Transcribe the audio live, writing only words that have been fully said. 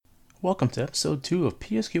Welcome to episode 2 of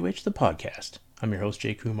PSQH the podcast. I'm your host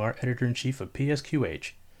Jay Kumar, editor-in-chief of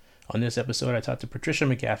PSQH. On this episode, I talked to Patricia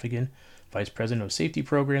McGaffigan, Vice President of Safety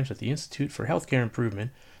Programs at the Institute for Healthcare Improvement,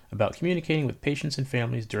 about communicating with patients and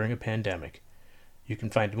families during a pandemic. You can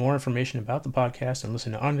find more information about the podcast and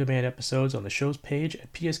listen to on-demand episodes on the show's page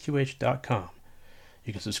at psqh.com.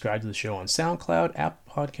 You can subscribe to the show on SoundCloud,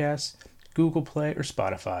 Apple Podcasts, Google Play, or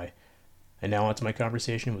Spotify. And now on to my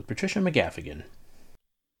conversation with Patricia McGaffigan.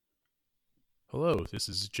 Hello, this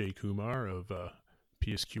is Jay Kumar of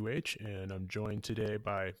PSQH, and I'm joined today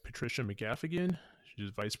by Patricia McGaffigan. She's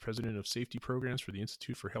Vice President of Safety Programs for the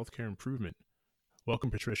Institute for Healthcare Improvement. Welcome,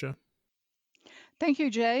 Patricia. Thank you,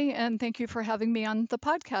 Jay, and thank you for having me on the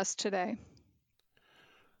podcast today.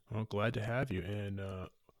 Well, glad to have you, and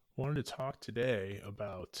wanted to talk today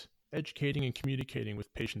about educating and communicating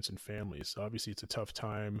with patients and families. Obviously, it's a tough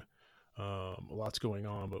time, a lot's going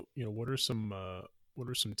on, but what are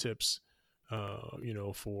some tips?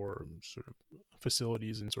 For sort of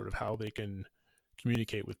facilities and sort of how they can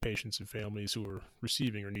communicate with patients and families who are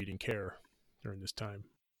receiving or needing care during this time.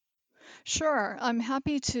 Sure. I'm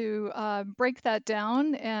happy to break that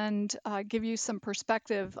down and give you some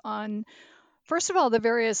perspective on, first of all, the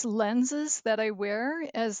various lenses that I wear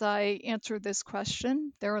as I answer this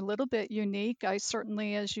question. They're a little bit unique. I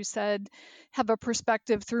certainly, as you said, have a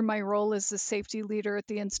perspective through my role as a safety leader at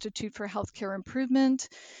the Institute for Healthcare Improvement.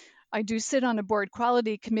 I do sit on a board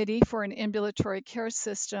quality committee for an ambulatory care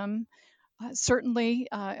system. Certainly,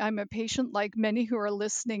 I'm a patient like many who are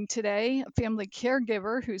listening today, a family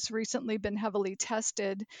caregiver who's recently been heavily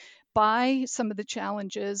tested by some of the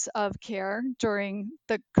challenges of care during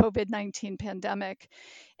the COVID-19 pandemic.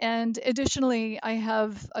 And additionally, I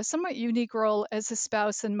have a somewhat unique role as a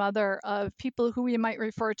spouse and mother of people who we might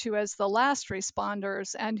refer to as the last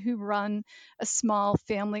responders and who run a small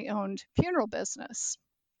family-owned funeral business.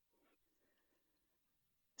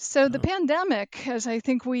 So the pandemic, as I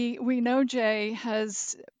think we know, Jay,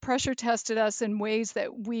 has pressure tested us in ways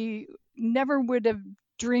that we never would have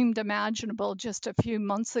dreamed imaginable just a few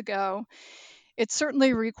months ago. It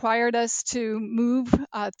certainly required us to move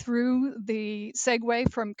through the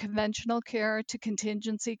segue from conventional care to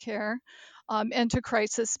contingency care and to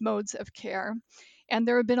crisis modes of care. And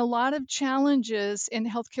there have been a lot of challenges in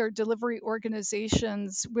healthcare delivery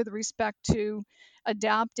organizations with respect to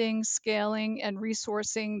adapting, scaling, and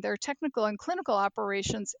resourcing their technical and clinical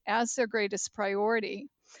operations as their greatest priority.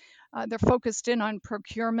 They're focused in on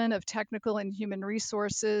procurement of technical and human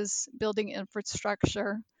resources, building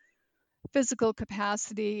infrastructure, physical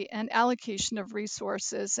capacity, and allocation of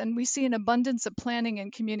resources. And we see an abundance of planning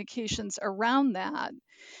and communications around that.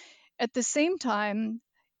 At the same time,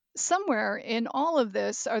 somewhere in all of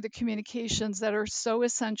this are the communications that are so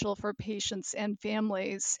essential for patients and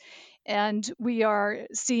families. And we are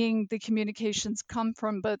seeing the communications come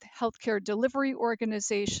from both healthcare delivery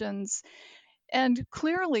organizations and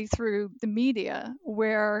clearly through the media,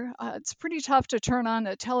 where it's pretty tough to turn on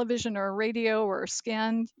a television or a radio or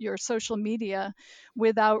scan your social media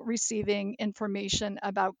without receiving information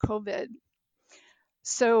about COVID.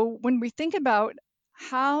 So when we think about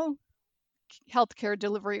how healthcare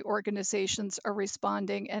delivery organizations are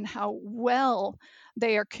responding and how well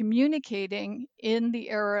they are communicating in the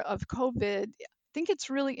era of COVID, I think it's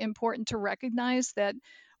really important to recognize that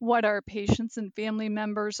what our patients and family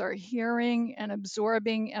members are hearing and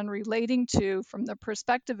absorbing and relating to from the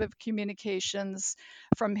perspective of communications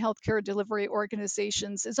from healthcare delivery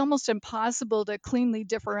organizations is almost impossible to cleanly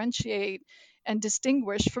differentiate and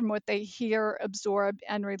distinguish from what they hear, absorb,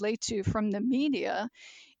 and relate to from the media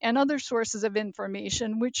and other sources of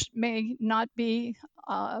information, which may not be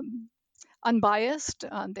unbiased,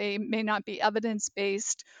 they may not be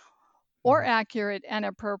evidence-based or accurate and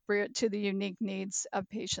appropriate to the unique needs of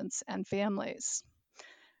patients and families.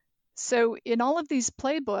 So in all of these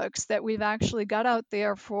playbooks that we've actually got out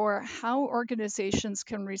there for how organizations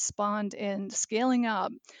can respond in scaling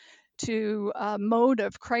up to a mode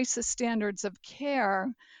of crisis standards of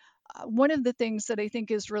care, one of the things that I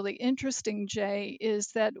think is really interesting, Jay,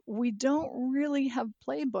 is that we don't really have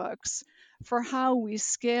playbooks for how we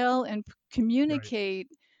scale and communicate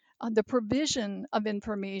the provision of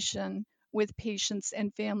information with patients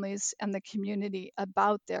and families and the community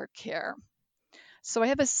about their care. So I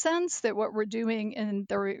have a sense that what we're doing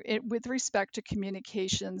with respect to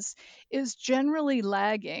communications is generally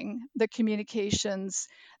lagging the communications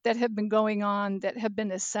that have been going on that have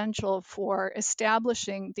been essential for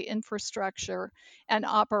establishing the infrastructure and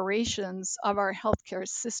operations of our healthcare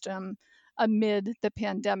system amid the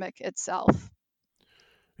pandemic itself.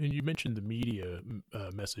 And you mentioned the media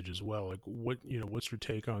message as well. Like, what's your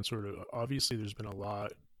take on sort of? Obviously, there's been a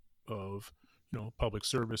lot of public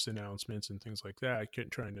service announcements and things like that,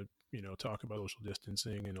 trying to talk about social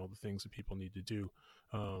distancing and all the things that people need to do.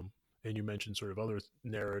 And you mentioned sort of other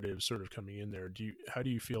narratives sort of coming in there. How do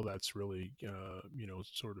you feel that's really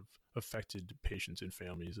sort of affected patients and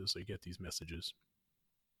families as they get these messages?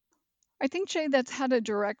 I think, Jay, that's had a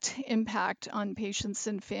direct impact on patients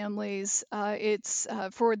and families. It's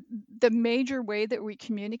for the major way that we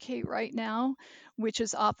communicate right now, which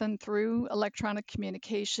is often through electronic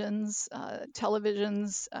communications,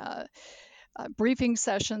 televisions, briefing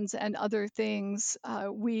sessions, and other things.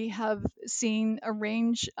 We have seen a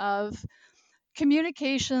range of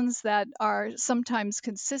communications that are sometimes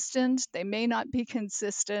consistent, they may not be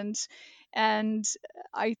consistent. And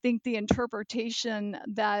I think the interpretation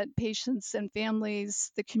that patients and families,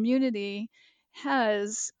 the community,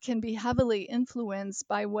 has can be heavily influenced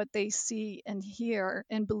by what they see and hear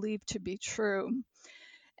and believe to be true.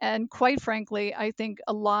 And quite frankly, I think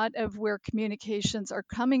a lot of where communications are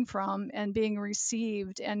coming from and being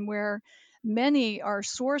received, and where many are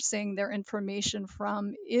sourcing their information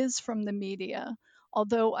from, is from the media.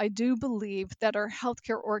 Although I do believe that our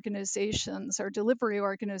healthcare organizations, our delivery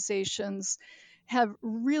organizations, have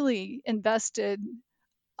really invested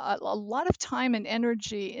a lot of time and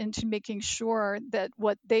energy into making sure that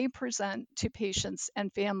what they present to patients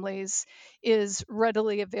and families is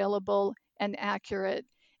readily available and accurate,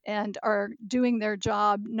 and are doing their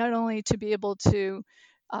job not only to be able to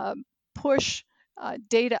uh, push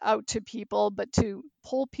data out to people, but to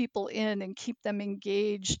pull people in and keep them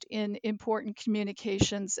engaged in important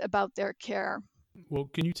communications about their care. Well,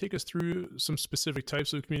 can you take us through some specific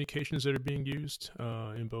types of communications that are being used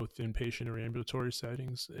in both inpatient or ambulatory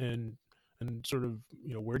settings, and sort of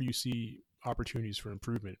where do you see opportunities for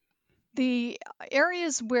improvement? The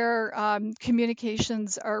areas where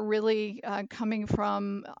communications are really coming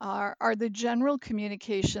from are the general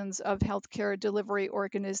communications of healthcare delivery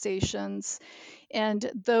organizations.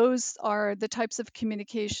 And those are the types of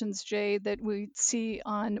communications, Jay, that we see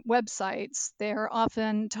on websites. They're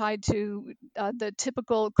often tied to the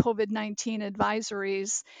typical COVID-19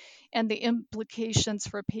 advisories and the implications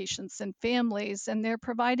for patients and families. And they're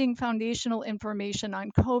providing foundational information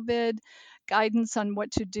on COVID, guidance on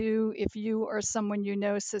what to do if you or someone you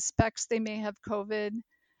know suspects they may have COVID,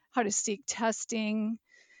 how to seek testing,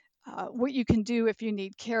 what you can do if you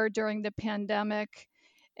need care during the pandemic,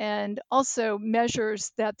 and also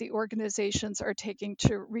measures that the organizations are taking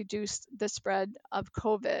to reduce the spread of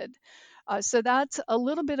COVID. So that's a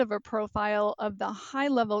little bit of a profile of the high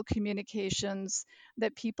level communications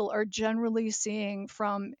that people are generally seeing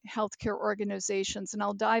from healthcare organizations. And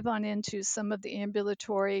I'll dive on into some of the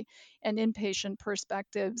ambulatory and inpatient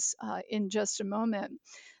perspectives in just a moment.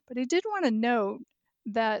 But I did want to note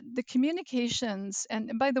that the communications,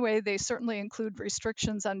 and by the way, they certainly include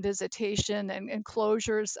restrictions on visitation and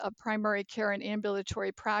closures of primary care and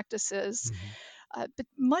ambulatory practices. Mm-hmm. But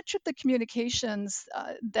much of the communications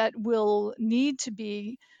that will need to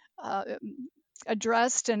be uh,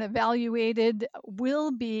 addressed and evaluated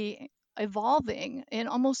will be evolving in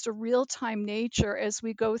almost a real time nature as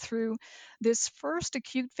we go through this first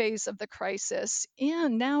acute phase of the crisis.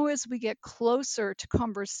 And now, as we get closer to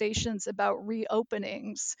conversations about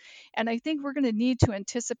reopenings, and I think we're going to need to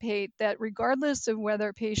anticipate that regardless of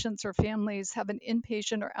whether patients or families have an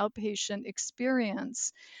inpatient or outpatient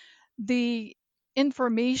experience, the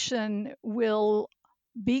information will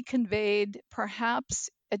be conveyed perhaps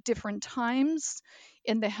at different times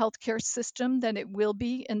in the healthcare system than it will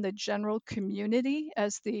be in the general community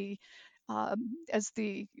as the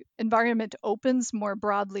environment opens more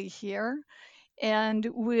broadly here. And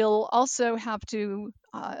we'll also have to,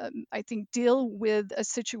 I think, deal with a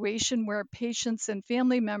situation where patients and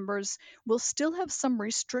family members will still have some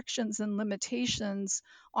restrictions and limitations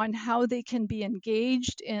on how they can be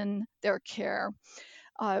engaged in their care,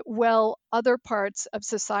 while other parts of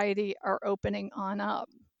society are opening on up.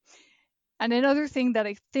 And another thing that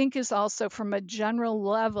I think is also from a general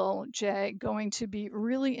level, Jay, going to be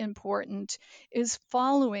really important is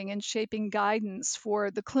following and shaping guidance for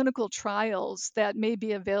the clinical trials that may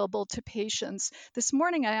be available to patients. This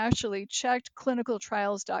morning, I actually checked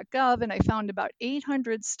clinicaltrials.gov and I found about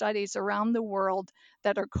 800 studies around the world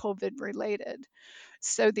that are COVID related.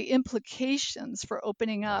 So the implications for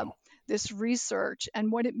opening up Wow. this research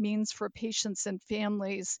and what it means for patients and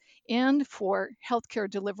families and for healthcare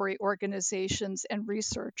delivery organizations and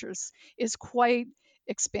researchers is quite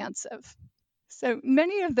expansive. So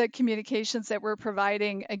many of the communications that we're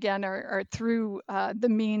providing, again, are through the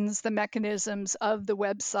means, the mechanisms of the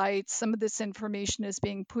website. Some of this information is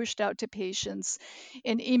being pushed out to patients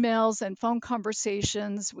in emails and phone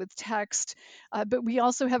conversations with text. But we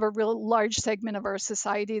also have a real large segment of our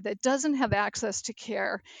society that doesn't have access to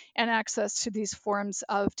care and access to these forms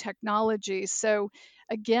of technology. So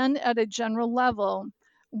again, at a general level,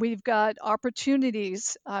 we've got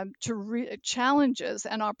opportunities challenges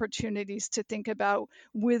and opportunities to think about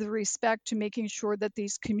with respect to making sure that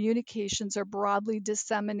these communications are broadly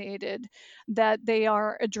disseminated, that they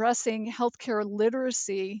are addressing healthcare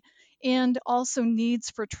literacy and also needs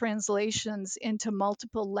for translations into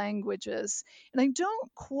multiple languages. And I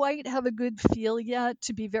don't quite have a good feel yet,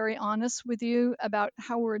 to be very honest with you, about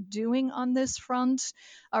how we're doing on this front,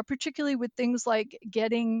 particularly with things like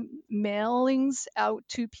getting mailings out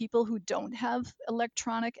to people who don't have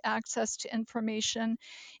electronic access to information.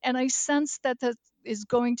 And I sense that that is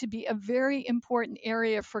going to be a very important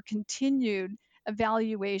area for continued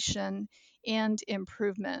evaluation and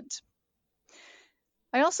improvement.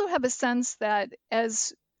 I also have a sense that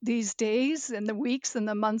as these days and the weeks and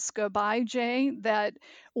the months go by, Jay, that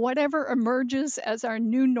whatever emerges as our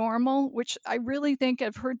new normal, which I really think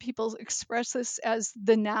I've heard people express this as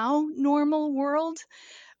the now normal world,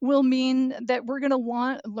 will mean that we're going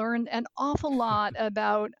to learn an awful lot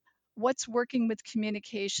about what's working with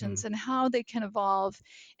communications and how they can evolve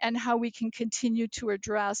and how we can continue to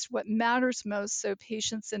address what matters most so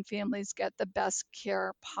patients and families get the best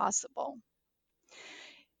care possible.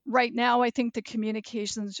 Right now, I think the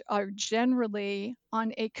communications are generally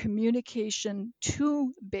on a communication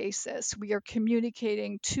to basis. We are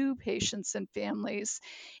communicating to patients and families.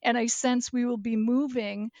 And I sense we will be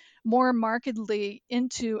moving more markedly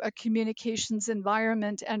into a communications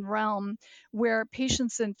environment and realm where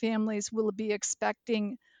patients and families will be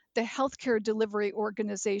expecting the healthcare delivery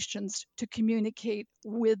organizations to communicate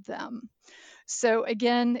with them. So,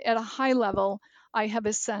 again, at a high level, I have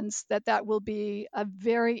a sense that that will be a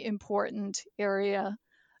very important area,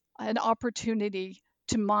 an opportunity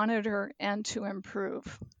to monitor and to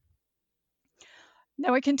improve.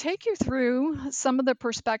 Now, I can take you through some of the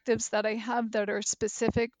perspectives that I have that are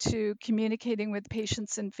specific to communicating with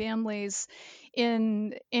patients and families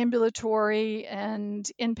in ambulatory and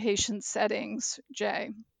inpatient settings,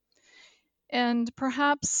 Jay. And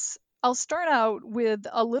perhaps I'll start out with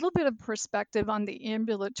a little bit of perspective on the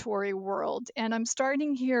ambulatory world. And I'm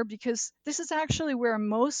starting here because this is actually where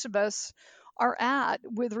most of us are at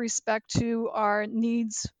with respect to our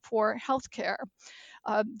needs for healthcare.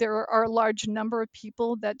 There are a large number of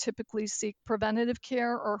people that typically seek preventative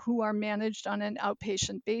care or who are managed on an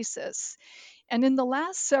outpatient basis. And in the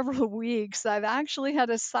last several weeks, I've actually had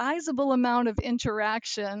a sizable amount of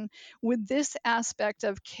interaction with this aspect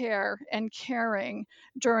of care and caring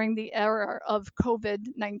during the era of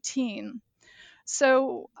COVID-19.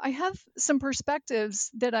 So I have some perspectives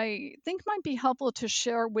that I think might be helpful to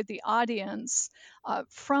share with the audience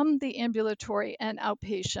from the ambulatory and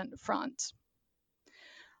outpatient front.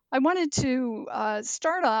 I wanted to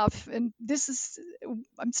start off, and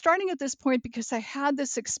I'm starting at this point because I had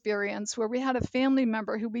this experience where we had a family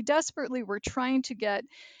member who we desperately were trying to get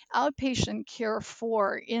outpatient care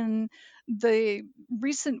for in the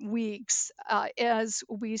recent weeks as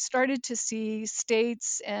we started to see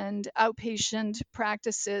states and outpatient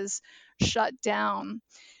practices shut down.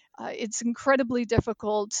 It's incredibly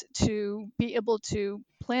difficult to be able to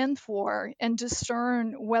plan for and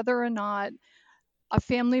discern whether or not a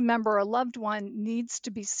family member or loved one needs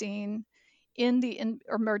to be seen in the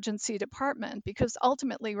emergency department, because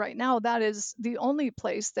ultimately right now that is the only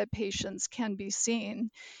place that patients can be seen.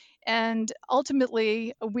 And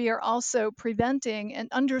ultimately we are also preventing, and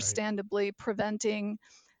understandably preventing,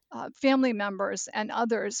 family members and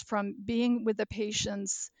others from being with the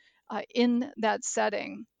patients in that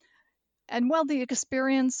setting. And while the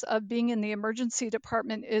experience of being in the emergency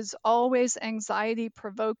department is always anxiety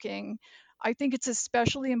provoking, I think it's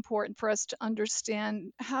especially important for us to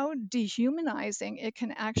understand how dehumanizing it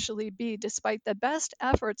can actually be, despite the best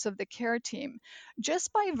efforts of the care team,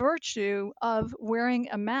 just by virtue of wearing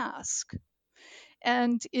a mask.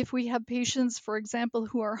 And if we have patients, for example,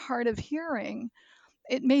 who are hard of hearing,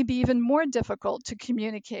 it may be even more difficult to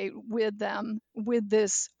communicate with them with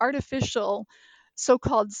this artificial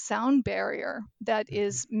so-called sound barrier that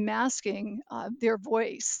is masking their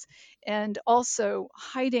voice and also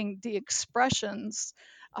hiding the expressions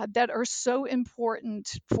that are so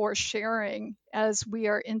important for sharing as we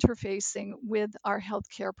are interfacing with our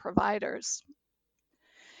healthcare providers.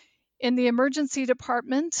 In the emergency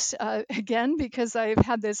department, again, because I've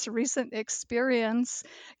had this recent experience,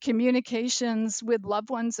 communications with loved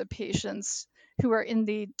ones of patients who are in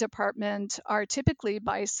the department are typically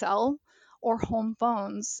by cell or home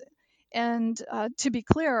phones. And to be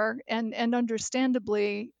clear, and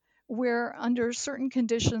understandably, where under certain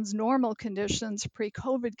conditions, normal conditions, pre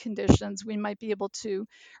COVID conditions, we might be able to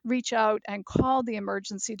reach out and call the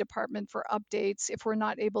emergency department for updates if we're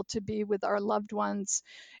not able to be with our loved ones.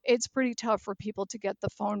 It's pretty tough for people to get the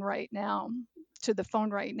phone right now, to the phone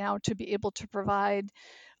right now, to be able to provide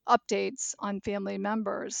updates on family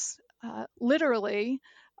members. Literally,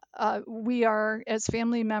 we are, as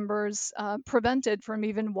family members, prevented from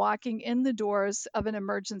even walking in the doors of an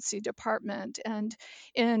emergency department, and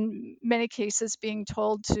in many cases, being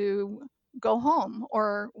told to go home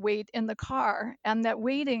or wait in the car. And that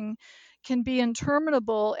waiting can be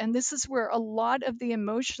interminable. And this is where a lot of the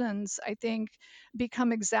emotions, I think,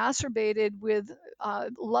 become exacerbated with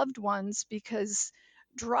loved ones, because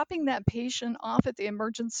dropping that patient off at the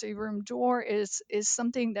emergency room door is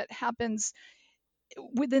something that happens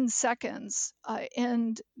within seconds.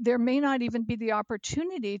 And there may not even be the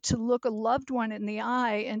opportunity to look a loved one in the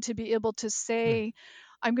eye and to be able to say,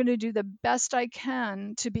 I'm going to do the best I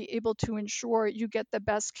can to be able to ensure you get the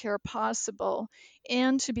best care possible,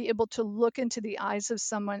 and to be able to look into the eyes of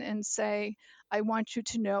someone and say, I want you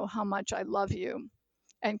to know how much I love you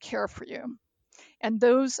and care for you. And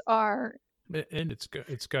those are. And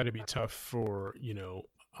it's got to be tough for,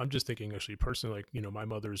 I'm just thinking actually personally, like, my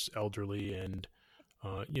mother's elderly and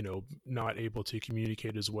not able to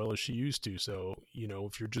communicate as well as she used to. So,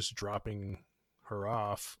 if you're just dropping her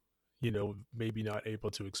off, maybe not able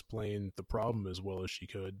to explain the problem as well as she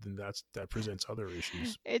could, then that presents other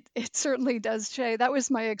issues. It certainly does, Jay. That was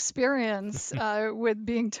my experience with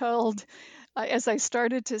being told, as I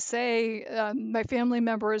started to say, my family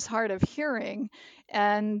member is hard of hearing.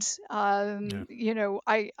 And, I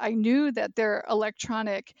knew that their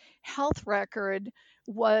electronic health record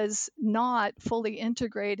was not fully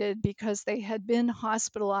integrated because they had been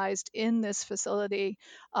hospitalized in this facility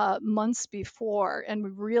months before. And we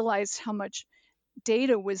realized how much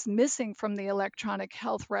data was missing from the electronic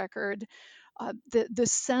health record. The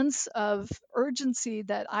sense of urgency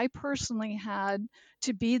that I personally had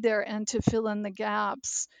to be there and to fill in the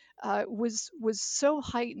gaps was so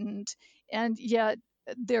heightened, and yet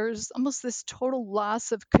there's almost this total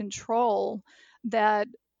loss of control that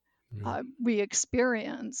we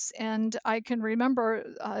experience. And I can remember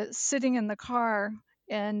sitting in the car,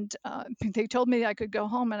 and they told me I could go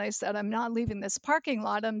home, and I said, I'm not leaving this parking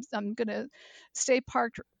lot. I'm going to stay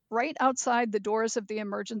parked right outside the doors of the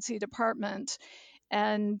emergency department.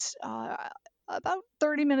 And about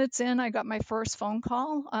 30 minutes in, I got my first phone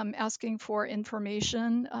call asking for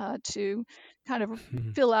information to kind of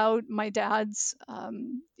fill out my dad's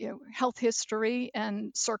health history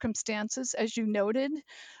and circumstances, as you noted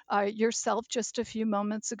yourself just a few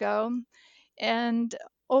moments ago. And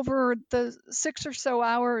over the 6 or so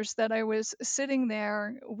hours that I was sitting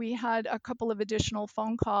there, we had a couple of additional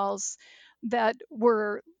phone calls that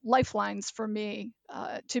were lifelines for me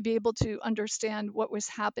to be able to understand what was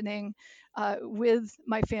happening with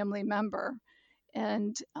my family member.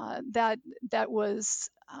 And that was,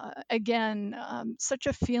 again, such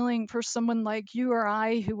a feeling for someone like you or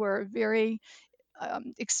I, who are very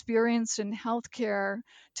experienced in healthcare,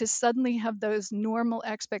 to suddenly have those normal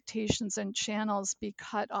expectations and channels be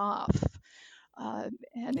cut off.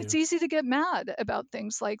 And it's easy to get mad about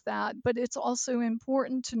things like that, but it's also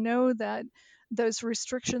important to know that those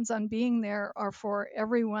restrictions on being there are for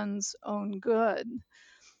everyone's own good.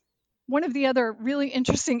 One of the other really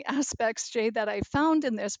interesting aspects, Jay, that I found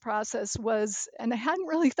in this process was, and I hadn't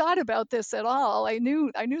really thought about this at all. I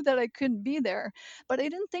knew that I couldn't be there, but I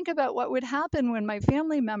didn't think about what would happen when my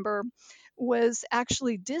family member was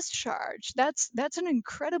actually discharged. That's an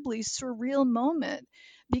incredibly surreal moment,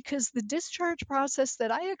 because the discharge process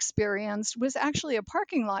that I experienced was actually a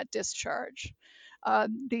parking lot discharge.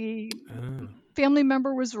 The family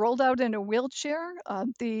member was rolled out in a wheelchair.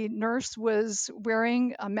 The nurse was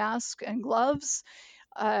wearing a mask and gloves.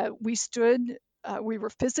 We were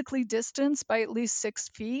physically distanced by at least 6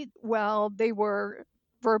 feet while they were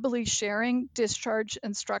verbally sharing discharge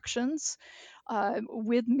instructions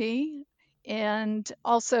with me. And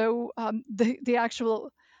also, the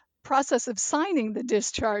actual process of signing the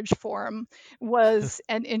discharge form was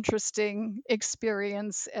an interesting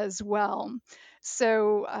experience as well.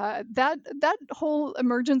 So that whole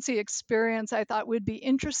emergency experience, I thought, would be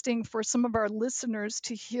interesting for some of our listeners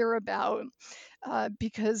to hear about,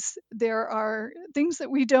 because there are things that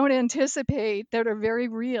we don't anticipate that are very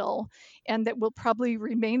real and that will probably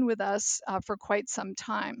remain with us for quite some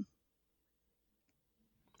time.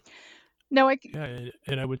 Now, Yeah,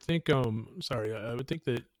 and I would think, sorry, I would think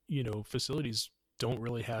that facilities don't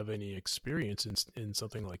really have any experience in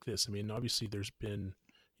something like this. I mean, obviously, there's been,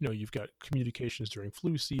 you've got communications during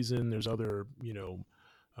flu season. There's other,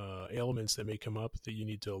 ailments that may come up that you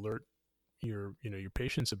need to alert your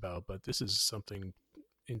patients about. But this is something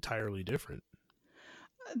entirely different.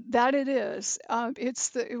 that it is.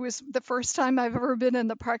 It was the first time I've ever been in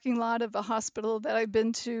the parking lot of a hospital that I've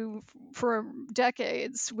been to for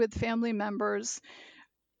decades with family members,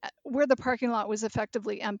 where the parking lot was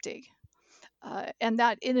effectively empty. And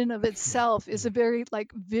that in and of itself is a very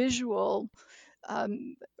visual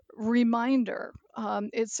um, reminder.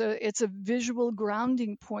 It's a visual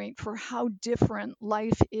grounding point for how different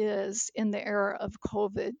life is in the era of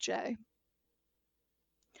COVID, Jay.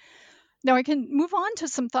 Now I can move on to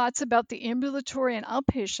some thoughts about the ambulatory and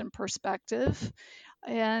outpatient perspective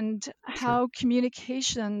and Sure. how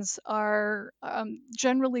communications are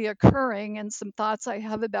generally occurring, and some thoughts I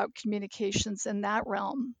have about communications in that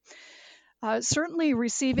realm. Certainly,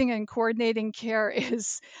 receiving and coordinating care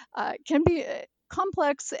is can be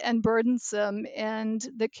complex and burdensome, and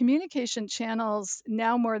the communication channels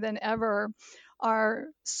now more than ever are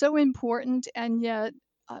so important, and yet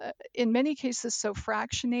in many cases so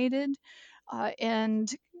fractionated and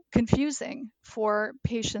confusing for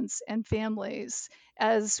patients and families,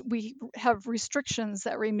 as we have restrictions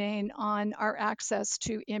that remain on our access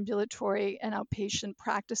to ambulatory and outpatient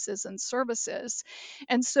practices and services.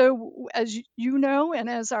 And so, as you know, and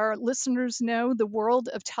as our listeners know, the world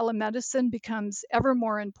of telemedicine becomes ever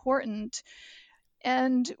more important.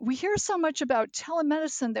 And we hear so much about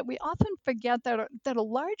telemedicine that we often forget that a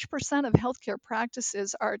large percent of healthcare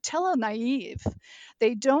practices are tele-naive.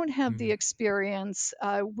 They don't have the Mm. experience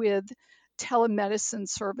with telemedicine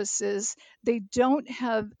services. They don't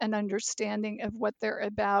have an understanding of what they're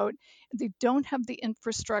about. They don't have the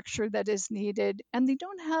infrastructure that is needed, and they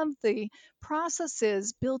don't have the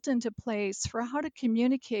processes built into place for how to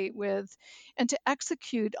communicate with and to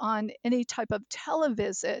execute on any type of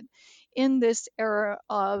televisit in this era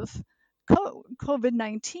of COVID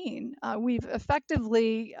 19. We've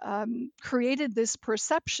effectively created this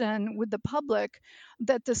perception with the public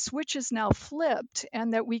that the switch is now flipped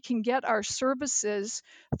and that we can get our services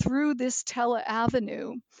through this tele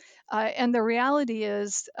avenue. And the reality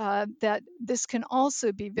is that this can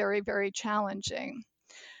also be very, very challenging.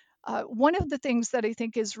 One of the things that I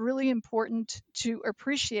think is really important to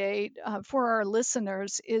appreciate for our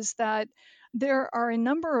listeners is that there are a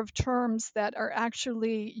number of terms that are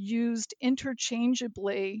actually used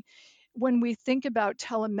interchangeably when we think about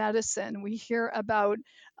telemedicine. We hear about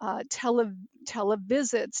televisits,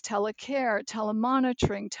 telecare,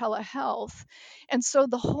 telemonitoring, telehealth. And so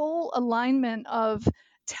the whole alignment of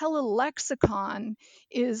telelexicon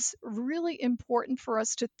is really important for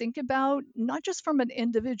us to think about, not just from an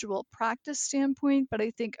individual practice standpoint, but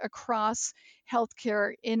I think across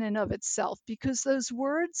healthcare in and of itself, because those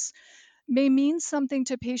words may mean something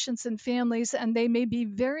to patients and families, and they may be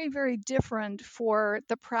very, very different for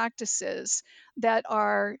the practices that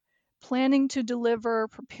are planning to deliver,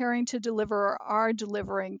 preparing to deliver, or are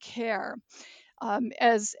delivering care.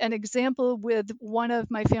 As an example, with one of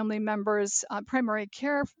my family members' primary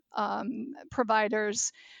care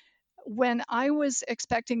providers, when I was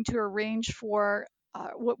expecting to arrange for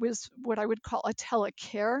what I would call a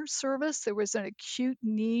telecare service, there was an acute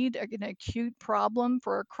need, an acute problem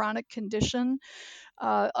for a chronic condition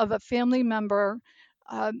of a family member.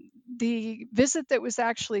 The visit that was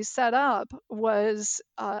actually set up was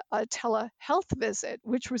a telehealth visit,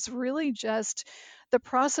 which was really just the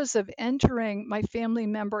process of entering my family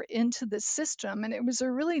member into the system. And it was a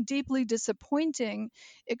really deeply disappointing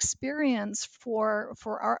experience for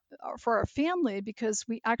our family, because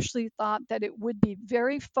we actually thought that it would be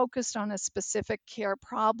very focused on a specific care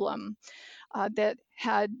problem that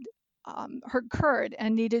had occurred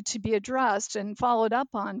and needed to be addressed and followed up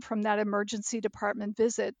on from that emergency department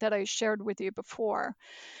visit that I shared with you before.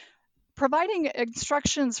 Providing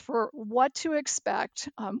instructions for what to expect,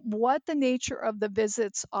 what the nature of the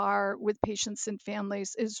visits are with patients and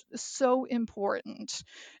families is so important,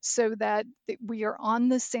 so that we are on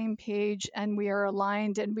the same page and we are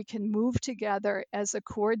aligned and we can move together as a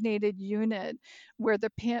coordinated unit where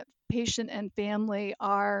the patient and family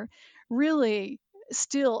are really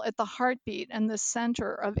still at the heartbeat and the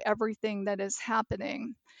center of everything that is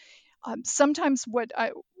happening. Sometimes what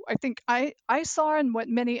I think I saw and what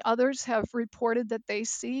many others have reported that they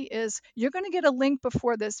see is you're going to get a link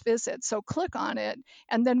before this visit, so click on it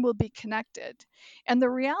and then we'll be connected. And the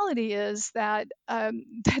reality is that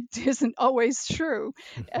that isn't always true.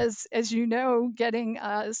 As you know, getting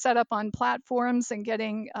set up on platforms and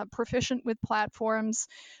getting proficient with platforms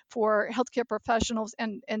for healthcare professionals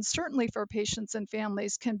and certainly for patients and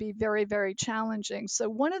families can be very, very challenging. So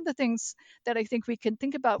one of the things that I think we can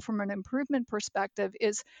think about from an improvement perspective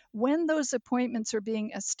is when those appointments are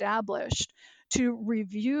being established to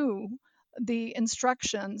review the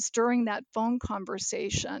instructions during that phone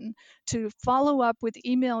conversation, to follow up with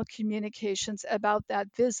email communications about that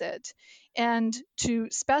visit, and to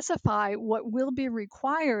specify what will be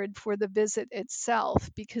required for the visit itself.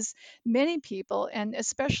 Because many people, and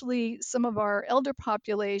especially some of our elder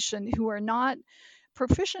population who are not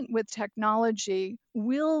proficient with technology,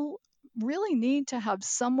 will really need to have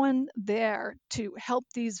someone there to help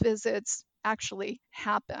these visits actually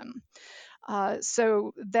happen.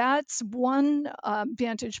 So that's one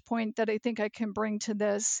vantage point that I think I can bring to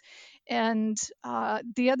this. And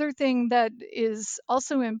the other thing that is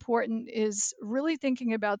also important is really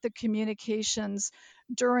thinking about the communications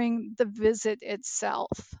during the visit itself.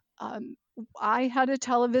 I had a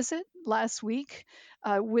televisit last week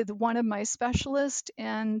with one of my specialists,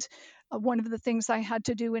 and one of the things I had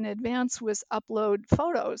to do in advance was upload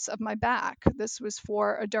photos of my back. This was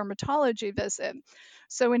for a dermatology visit.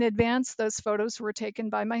 So, in advance, those photos were taken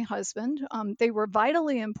by my husband. They were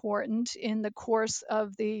vitally important in the course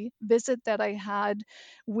of the visit that I had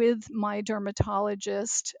with my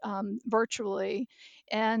dermatologist virtually.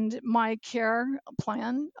 And my care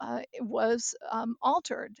plan was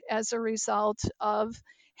altered as a result of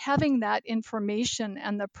having that information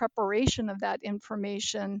and the preparation of that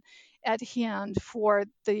information at hand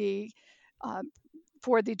uh,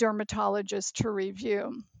 for the dermatologist to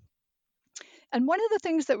review. And one of the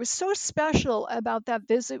things that was so special about that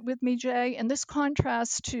visit with me, Jay, and this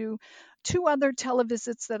contrasts to two other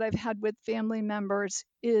televisits that I've had with family members,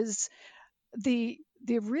 is the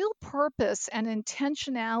real purpose and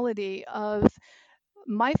intentionality of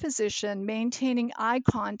my physician maintaining eye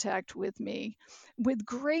contact with me with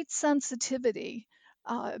great sensitivity,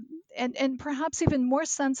 uh, and perhaps even more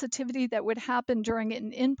sensitivity that would happen during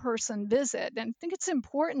an in-person visit. And I think it's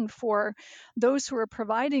important for those who are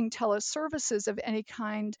providing teleservices of any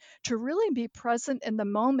kind to really be present in the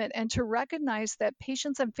moment and to recognize that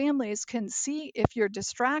patients and families can see if you're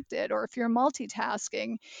distracted or if you're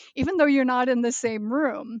multitasking, even though you're not in the same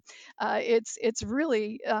room. It's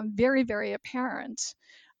really very, very apparent.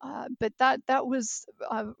 But that was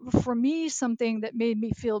for me something that made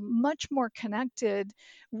me feel much more connected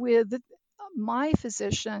with my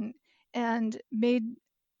physician and made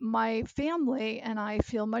my family and I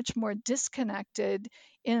feel much more disconnected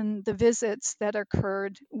in the visits that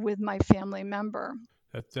occurred with my family member.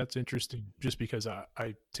 That's interesting. Just because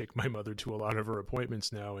I take my mother to a lot of her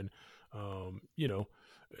appointments now, and you know,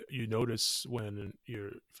 you notice when your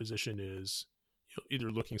physician is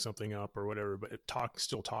either looking something up or whatever, but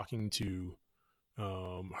still talking to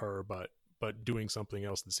her, but doing something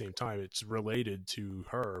else at the same time. It's related to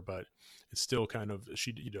her, but it's still kind of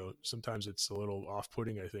sometimes it's a little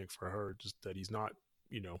off-putting, I think, for her, just that he's not,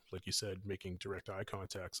 like you said, making direct eye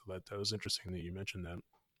contact. So that was interesting that you mentioned that.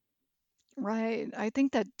 Right. I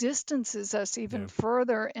think that distances us Yeah. even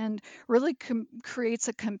further and really creates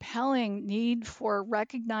a compelling need for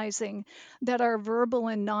recognizing that our verbal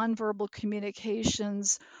and nonverbal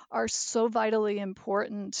communications are so vitally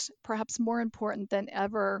important, perhaps more important than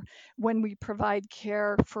ever, when we provide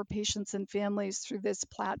care for patients and families through this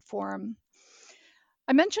platform.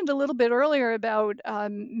 I mentioned a little bit earlier about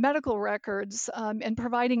medical records and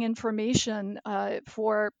providing information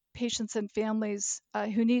for patients and families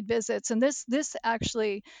who need visits, and this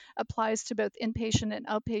actually applies to both inpatient and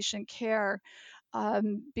outpatient care.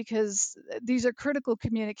 Because these are critical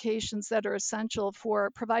communications that are essential for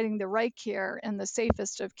providing the right care and the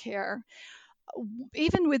safest of care.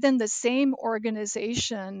 Even within the same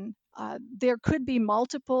organization, there could be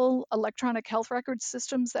multiple electronic health record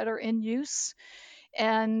systems that are in use,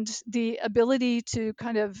 and the ability to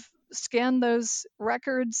kind of scan those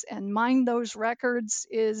records and mine those records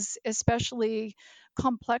is especially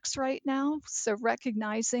complex right now. So,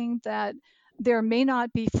 recognizing that there may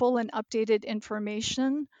not be full and updated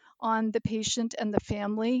information on the patient and the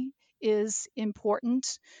family is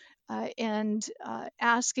important. And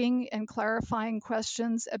asking and clarifying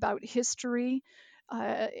questions about history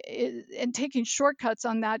and taking shortcuts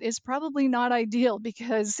on that is probably not ideal,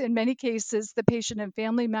 because in many cases the patient and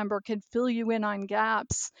family member can fill you in on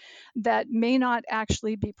gaps that may not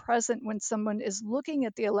actually be present when someone is looking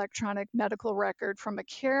at the electronic medical record from a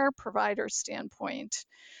care provider standpoint,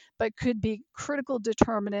 but could be critical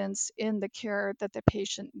determinants in the care that the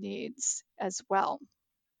patient needs as well.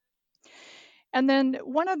 And then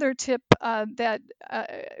one other tip that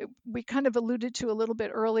we kind of alluded to a little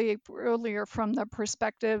bit earlier from the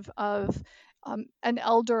perspective of an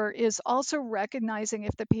elder is also recognizing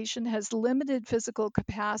if the patient has limited physical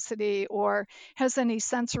capacity or has any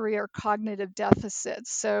sensory or cognitive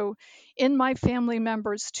deficits. So in my family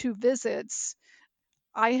members' 2 visits,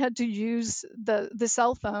 I had to use the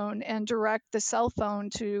cell phone and direct the cell phone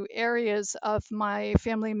to areas of my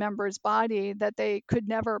family member's body that they could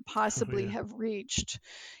never Oh possibly yeah, have reached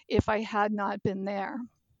if I had not been there.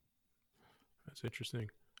 that's interesting.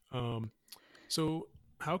 Um, so,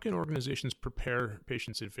 how can organizations prepare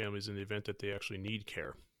patients and families in the event that they actually need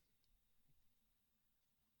care?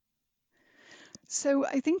 So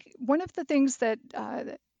I think one of the things that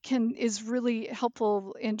is really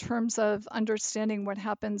helpful in terms of understanding what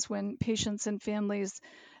happens when patients and families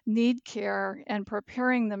need care and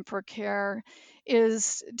preparing them for care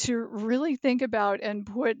is to really think about and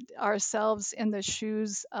put ourselves in the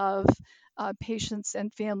shoes of patients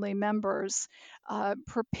and family members,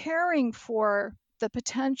 preparing for the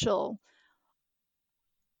potential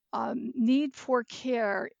need for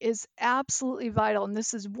care is absolutely vital. And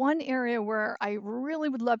this is one area where I really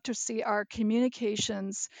would love to see our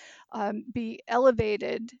communications be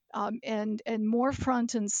elevated and more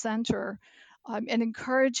front and center. And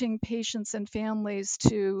encouraging patients and families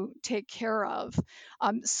to take care of.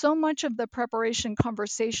 So much of the preparation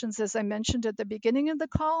conversations, as I mentioned at the beginning of the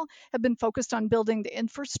call, have been focused on building the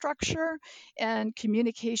infrastructure and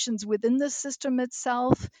communications within the system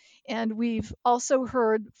itself. And we've also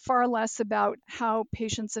heard far less about how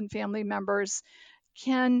patients and family members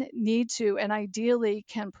can need to and ideally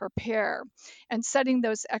can prepare. And setting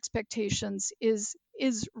those expectations is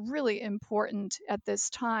really important at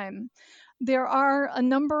this time. There are a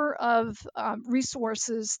number of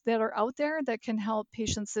resources that are out there that can help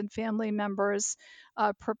patients and family members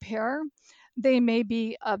prepare. They may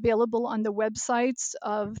be available on the websites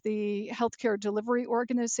of the healthcare delivery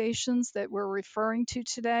organizations that we're referring to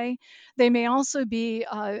today. They may also be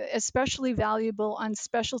especially valuable on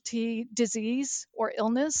specialty disease or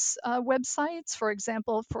illness websites. For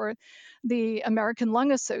example, for the American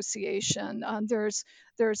Lung Association, there's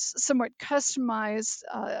somewhat customized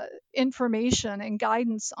information and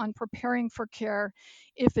guidance on preparing for care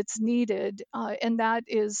if it's needed, and that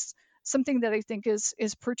is something that I think is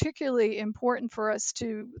particularly important for us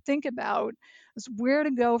to think about, is where to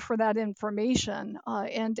go for that information.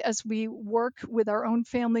 And as we work with our own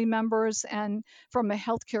family members and from a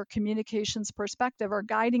healthcare communications perspective are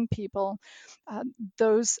guiding people,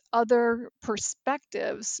 those other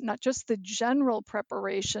perspectives, not just the general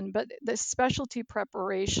preparation, but the specialty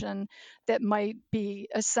preparation that might be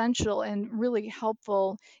essential and really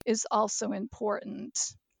helpful is also important.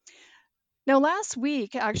 Now, last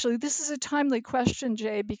week, actually, this is a timely question,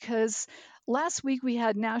 Jay, because last week we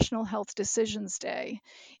had National Health Decisions Day,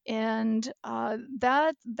 and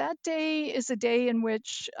that day is a day in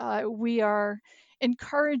which we are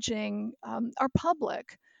encouraging our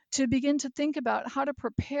public to begin to think about how to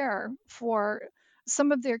prepare for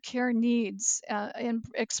some of their care needs and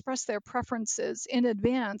express their preferences in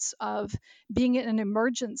advance of being in an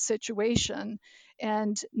emergent situation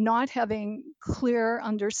and not having clear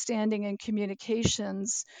understanding and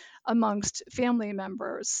communications amongst family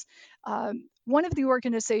members. One of the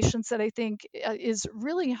organizations that I think is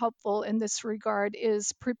really helpful in this regard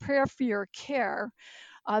is Prepare for Your Care.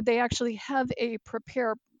 They actually have a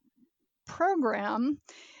Prepare program.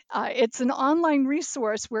 It's an online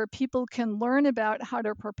resource where people can learn about how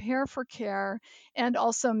to prepare for care and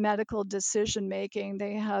also medical decision making.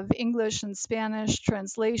 They have English and Spanish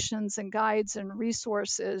translations and guides and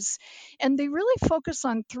resources. And they really focus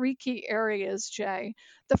on 3 key areas, Jay.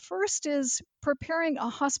 The first is preparing a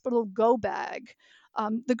hospital go bag.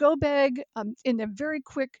 The go bag, in a very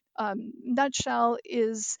quick nutshell,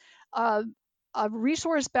 is a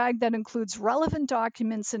resource bag that includes relevant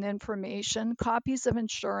documents and information, copies of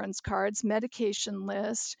insurance cards, medication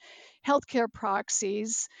lists, healthcare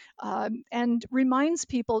proxies, and reminds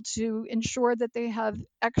people to ensure that they have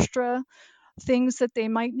extra things that they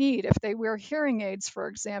might need. If they wear hearing aids, for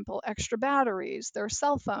example, extra batteries, their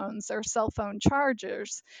cell phones, their cell phone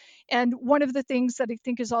chargers. And one of the things that I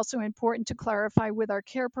think is also important to clarify with our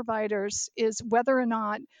care providers is whether or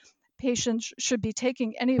not patients should be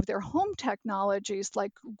taking any of their home technologies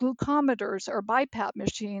like glucometers or BiPAP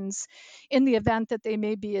machines in the event that they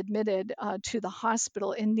may be admitted to the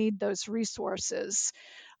hospital and need those resources.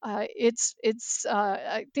 It's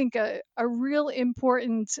I think a real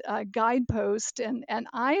important guidepost, and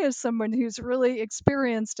I, as someone who's really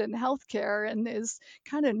experienced in healthcare and is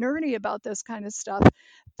kind of nerdy about this kind of stuff,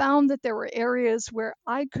 found that there were areas where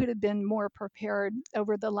I could have been more prepared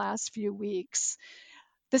over the last few weeks.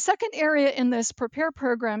 The second area in this Prepare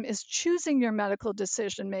program is choosing your medical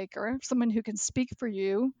decision maker, someone who can speak for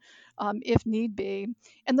you if need be.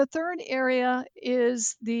 And the third area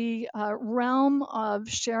is the realm of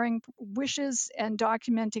sharing wishes and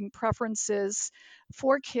documenting preferences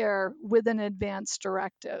for care with an advance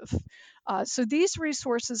directive. So these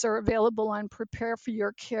resources are available on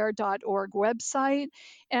prepareforyourcare.org website.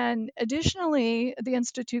 And additionally, the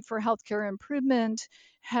Institute for Healthcare Improvement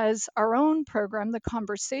has our own program, the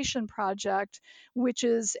Conversation Project, which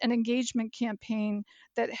is an engagement campaign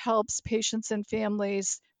that helps patients and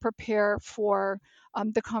families prepare for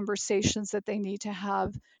the conversations that they need to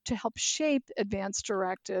have to help shape advanced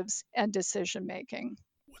directives and decision making.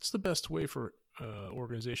 What's the best way for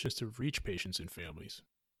organizations to reach patients and families?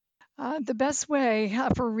 The best way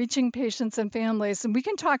for reaching patients and families, and we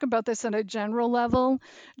can talk about this at a general level,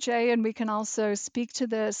 Jay, and we can also speak to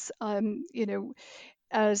this,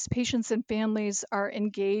 as patients and families are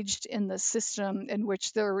engaged in the system in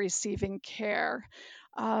which they're receiving care.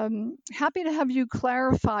 Happy to have you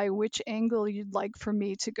clarify which angle you'd like for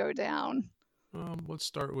me to go down. Let's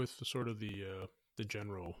start with sort of the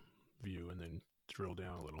general view and then drill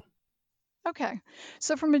down a little. Okay,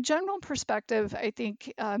 so from a general perspective, I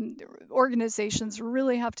think organizations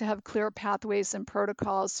really have to have clear pathways and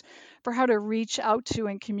protocols for how to reach out to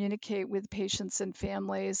and communicate with patients and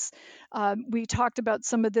families. We talked about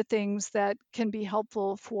some of the things that can be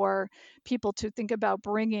helpful for people to think about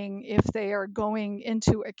bringing if they are going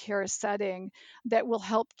into a care setting that will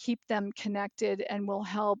help keep them connected and will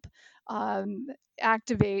help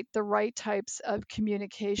activate the right types of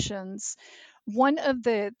communications. One of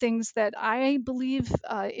the things that I believe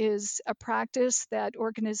is a practice that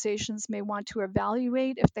organizations may want to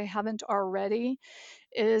evaluate if they haven't already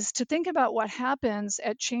is to think about what happens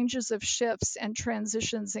at changes of shifts and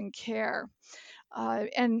transitions in care,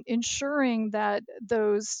 and ensuring that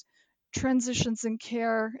those transitions in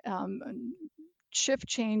care, shift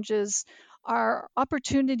changes, are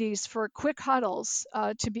opportunities for quick huddles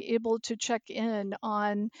to be able to check in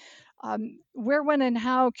on where, when, and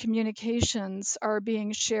how communications are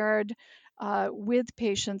being shared with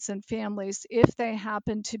patients and families if they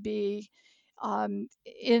happen to be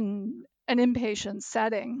in an inpatient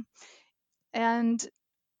setting. And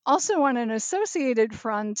also on an associated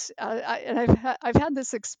front, I've had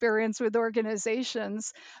this experience with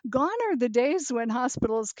organizations. Gone are the days when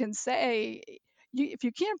hospitals can say, if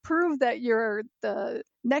you can't prove that you're the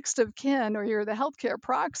next of kin or you're the healthcare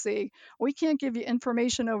proxy, we can't give you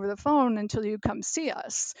information over the phone until you come see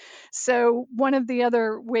us. So one of the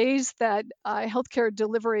other ways that healthcare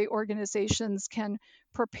delivery organizations can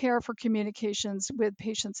prepare for communications with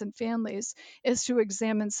patients and families is to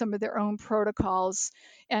examine some of their own protocols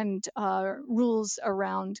and rules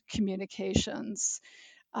around communications.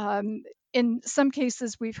 In some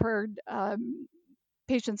cases, we've heard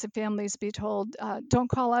patients and families be told, don't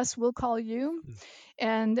call us, we'll call you.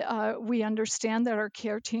 And we understand that our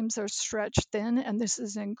care teams are stretched thin, and this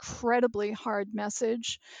is an incredibly hard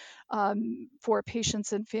message for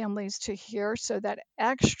patients and families to hear. So that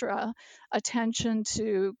extra attention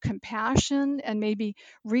to compassion and maybe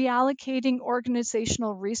reallocating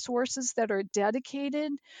organizational resources that are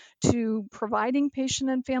dedicated to providing patient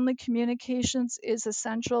and family communications is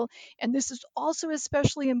essential. And this is also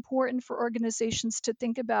especially important for organizations to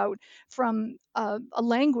think about from a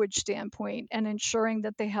language standpoint and ensuring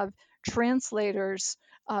that they have translators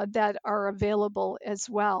that are available as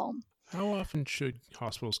well. How often should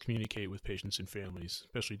hospitals communicate with patients and families,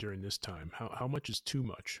 especially during this time? How much is too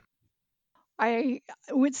much? I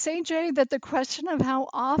would say, Jay, that the question of how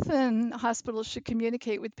often hospitals should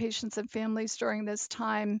communicate with patients and families during this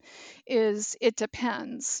time it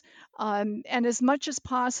depends. And as much as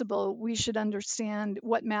possible, we should understand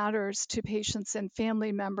what matters to patients and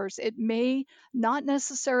family members. It may not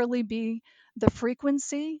necessarily be the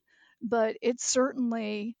frequency, but it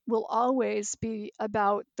certainly will always be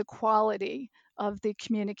about the quality of the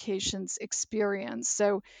communications experience.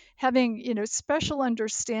 So having special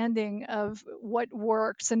understanding of what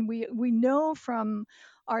works, and we know from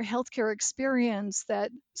our healthcare experience that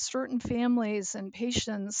certain families and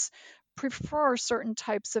patients prefer certain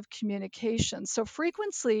types of communication. So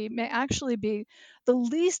frequency may actually be the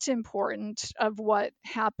least important of what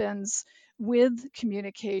happens with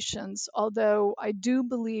communications, although I do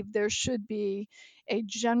believe there should be a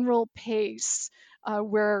general pace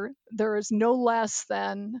where there is no less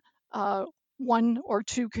than one or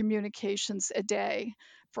two communications a day,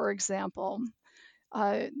 for example.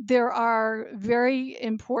 There are very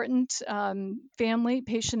important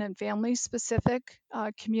patient and family specific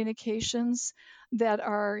communications that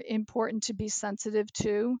are important to be sensitive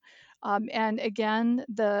to. And again,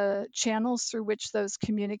 the channels through which those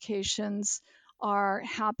communications are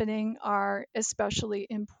happening are especially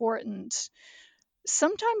important.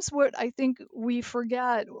 Sometimes what I think we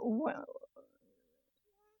forget,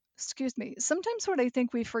 sometimes what I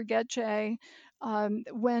think we forget, Jay,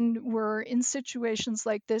 when we're in situations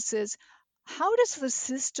like this is how does the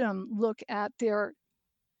system look at their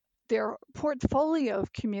portfolio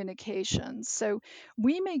of communications? So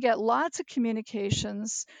we may get lots of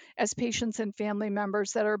communications as patients and family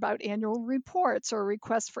members that are about annual reports or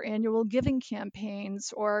requests for annual giving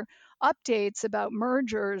campaigns or updates about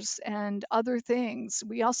mergers and other things.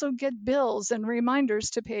 We also get bills and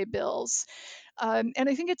reminders to pay bills. And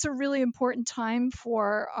I think it's a really important time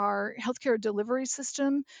for our healthcare delivery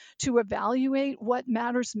system to evaluate what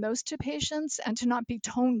matters most to patients and to not be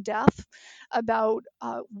tone deaf about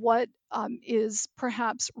what is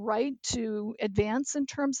perhaps right to advance in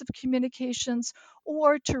terms of communications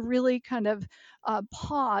or to really kind of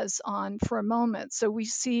pause on for a moment. So we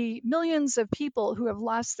see millions of people who have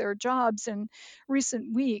lost their jobs in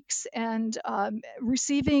recent weeks, and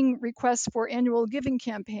receiving requests for annual giving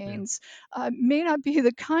campaigns may not be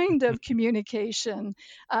the kind of communication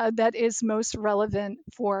that is most relevant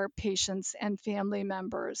for patients and family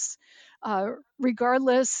members.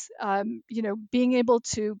 Regardless, being able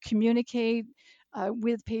to communicate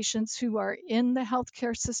with patients who are in the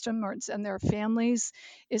healthcare system and their families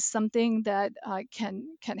is something that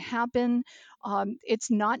can happen.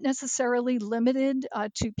 It's not necessarily limited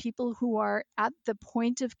to people who are at the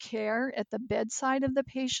point of care at the bedside of the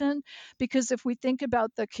patient, because if we think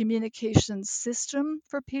about the communication system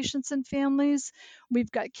for patients and families,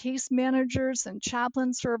 we've got case managers and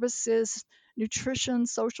chaplain services, nutrition,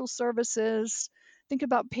 social services. Think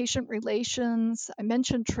about patient relations. I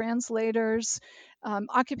mentioned translators,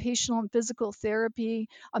 occupational and physical therapy.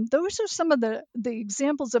 Those are some of the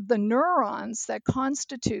examples of the neurons that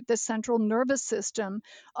constitute the central nervous system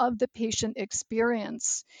of the patient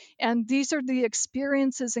experience. And these are the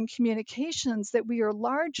experiences and communications that we are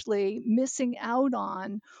largely missing out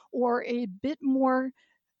on or a bit more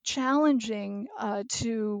challenging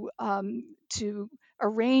to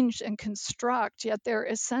arrange and construct, yet they're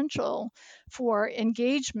essential for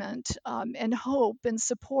engagement and hope and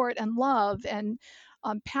support and love and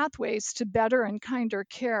pathways to better and kinder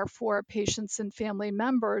care for patients and family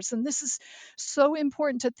members. And this is so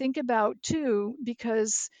important to think about too,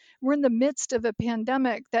 because we're in the midst of a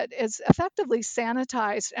pandemic that is effectively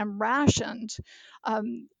sanitized and rationed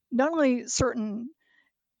not only certain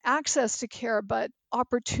access to care, but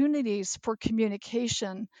opportunities for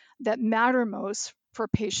communication that matter most for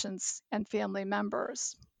patients and family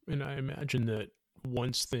members. And I imagine that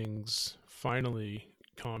once things finally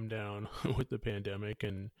calm down with the pandemic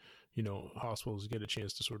and, hospitals get a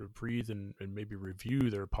chance to sort of breathe and maybe review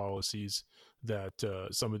their policies, that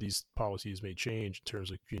some of these policies may change in terms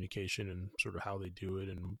of communication and sort of how they do it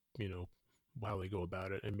and, how they go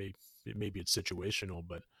about it. And maybe it's situational,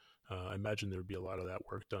 but I imagine there would be a lot of that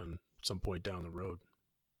work done at some point down the road.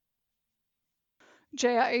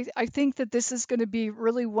 Jay, I think that this is going to be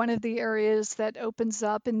really one of the areas that opens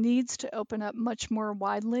up and needs to open up much more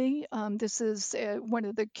widely. This is one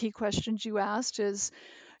of the key questions you asked is,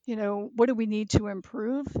 what do we need to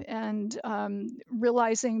improve? And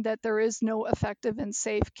realizing that there is no effective and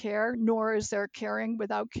safe care, nor is there caring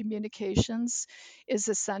without communications, is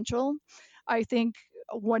essential. I think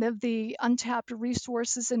one of the untapped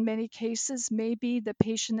resources in many cases may be the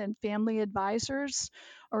patient and family advisors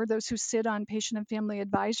or those who sit on patient and family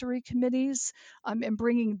advisory committees, and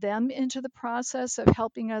bringing them into the process of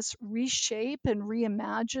helping us reshape and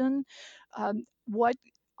reimagine what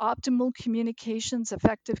optimal communications,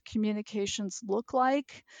 effective communications look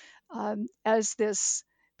like as this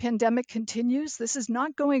pandemic continues. This is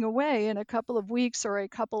not going away in a couple of weeks or a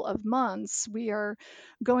couple of months. We are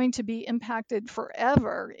going to be impacted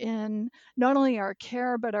forever in not only our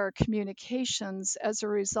care, but our communications as a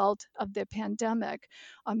result of the pandemic.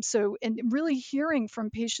 And really hearing from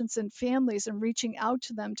patients and families and reaching out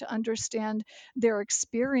to them to understand their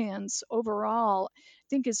experience overall, I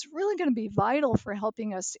think is really going to be vital for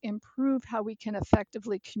helping us improve how we can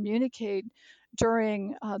effectively communicate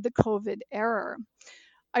during the COVID era.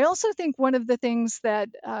 I also think one of the things that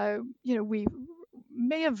we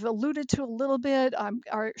may have alluded to a little bit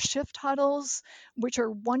are shift huddles, which are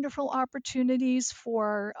wonderful opportunities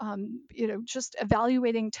for just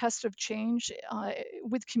evaluating test of change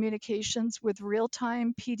with communications with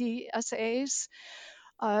real-time PDSAs.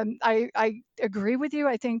 I agree with you.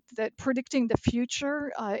 I think that predicting the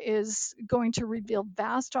future is going to reveal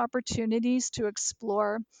vast opportunities to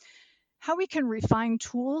explore how we can refine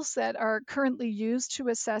tools that are currently used to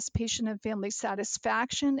assess patient and family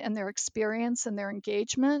satisfaction and their experience and their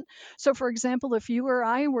engagement. So, for example, if you or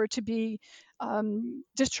I were to be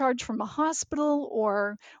discharged from a hospital,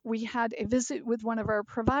 or we had a visit with one of our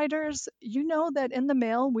providers, you know that in the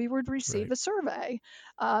mail we would receive Right. a survey,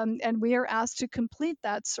 and we are asked to complete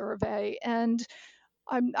that survey. And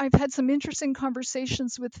I've had some interesting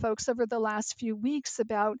conversations with folks over the last few weeks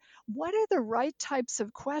about what are the right types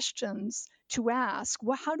of questions to ask.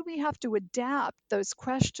 Well, how do we have to adapt those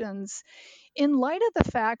questions in light of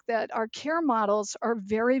the fact that our care models are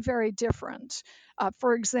very, very different?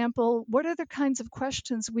 For example, what are the kinds of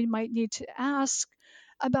questions we might need to ask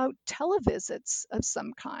about televisits of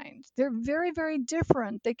some kind? They're very, very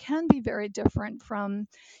different. They can be very different from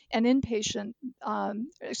an inpatient, an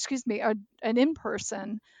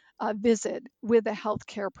in-person visit with a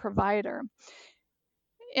healthcare provider.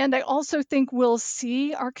 And I also think we'll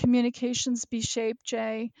see our communications be shaped,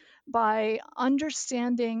 Jay, by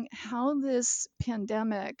understanding how this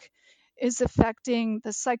pandemic is affecting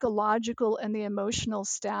the psychological and the emotional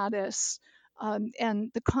status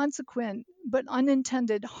and the consequent but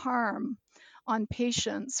unintended harm on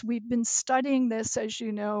patients. We've been studying this, as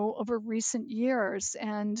you know, over recent years,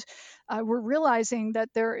 and we're realizing that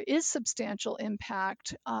there is substantial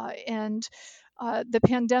impact. And the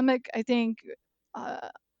pandemic, I think,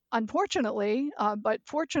 unfortunately, but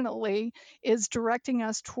fortunately, is directing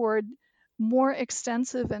us toward more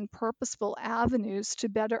extensive and purposeful avenues to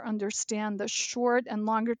better understand the short and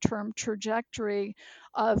longer term trajectory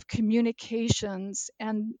of communications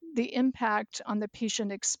and the impact on the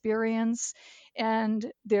patient experience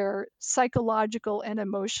and their psychological and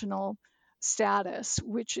emotional status,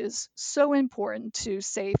 which is so important to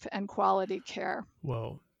safe and quality care.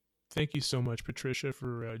 Well, thank you so much, Patricia,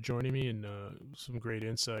 for joining me and some great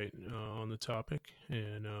insight on the topic.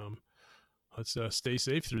 And let's stay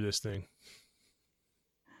safe through this thing.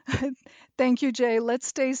 Thank you, Jay. Let's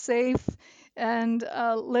stay safe, and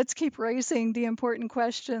let's keep raising the important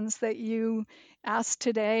questions that you asked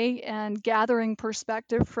today and gathering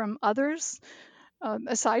perspective from others.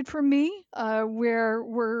 Aside from me, where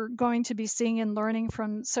we're going to be seeing and learning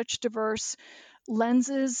from such diverse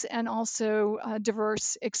lenses and also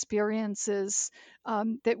diverse experiences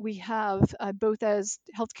that we have, both as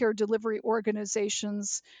healthcare delivery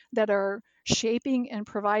organizations that are shaping and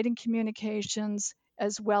providing communications,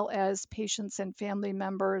 as well as patients and family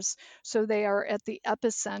members. So they are at the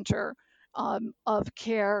epicenter of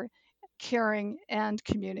care, caring, and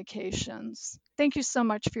communications. Thank you so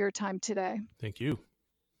much for your time today. Thank you.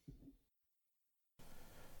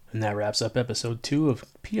 And that wraps up episode 2 of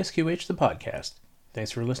PSQH the podcast. Thanks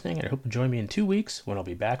for listening, and I hope you join me in 2 weeks when I'll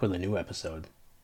be back with a new episode.